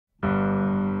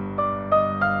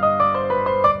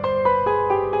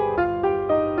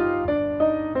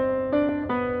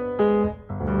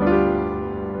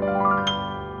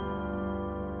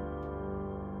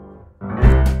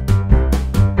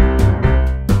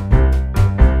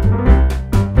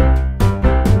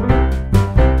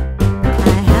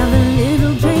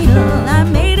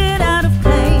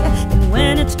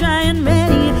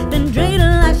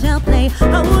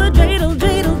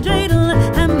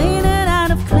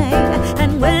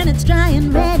it's dry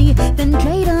and ready, then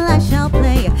dreidel I shall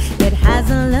play. It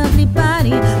has a lovely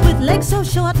body with legs so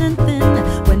short and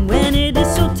thin. When it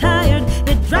is so tired,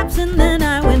 it drops and then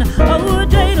I win. Oh,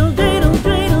 dreidel, dreidel,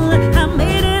 dreidel, I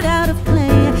made it out of clay.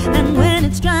 And when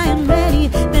it's dry and ready,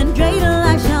 then dreidel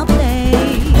I shall play.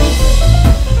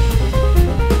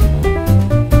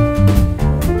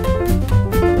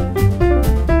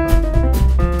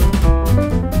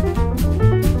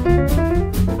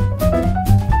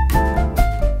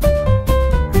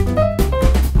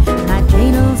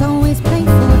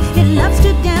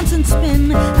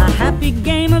 Spin a happy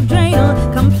game of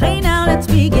dreidel. Come play now, let's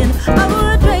begin. Oh,